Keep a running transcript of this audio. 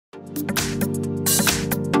Hi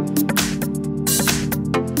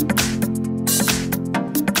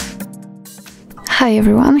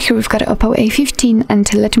everyone, here we've got Oppo A15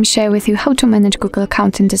 and let me share with you how to manage Google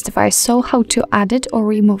account in this device, so how to add it or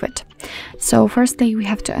remove it. So firstly we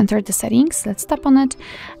have to enter the settings, let's tap on it,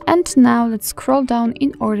 and now let's scroll down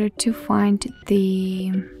in order to find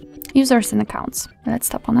the users and accounts. Let's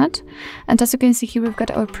tap on it, and as you can see here we've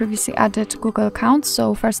got our previously added Google account.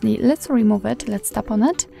 So firstly let's remove it, let's tap on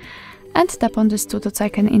it and tap on this 2 dots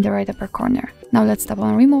icon in the right upper corner. Now let's tap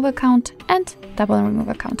on remove account and tap on remove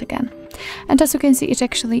account again. And as you can see, it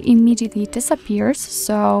actually immediately disappears.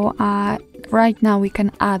 So right now we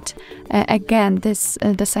can add again the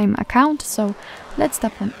same account. So let's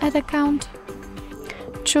tap on add account,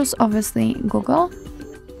 choose obviously Google.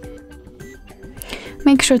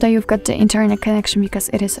 Make sure that you've got the internet connection because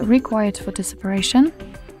it is required for this operation.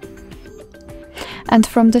 And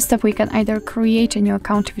from this step we can either create a new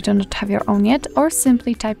account if you do not have your own yet, or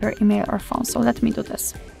simply type your email or phone. So let me do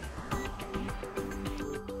this.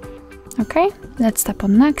 Okay, let's tap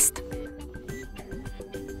on next.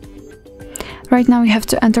 Right now we have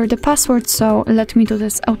to enter the password, so let me do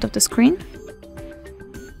this out of the screen.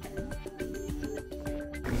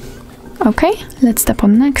 Okay, let's tap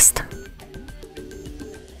on next.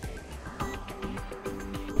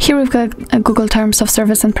 Here we've got a Google Terms of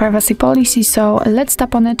Service and Privacy Policy, so let's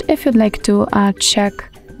tap on it if you'd like to check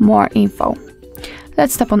more info.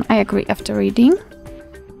 Let's tap on I agree after reading.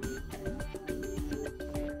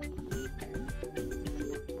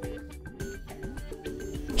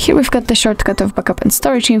 Here we've got the shortcut of backup and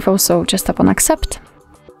storage info, so just tap on accept.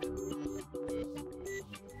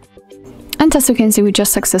 And as you can see, we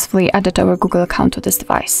just successfully added our Google account to this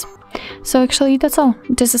device. So actually that's all.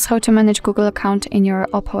 This is how to manage Google account in your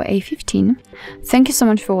Oppo A15. Thank you so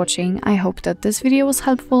much for watching. I hope that this video was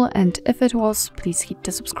helpful, and if it was, please hit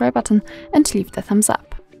the subscribe button and leave the thumbs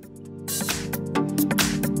up.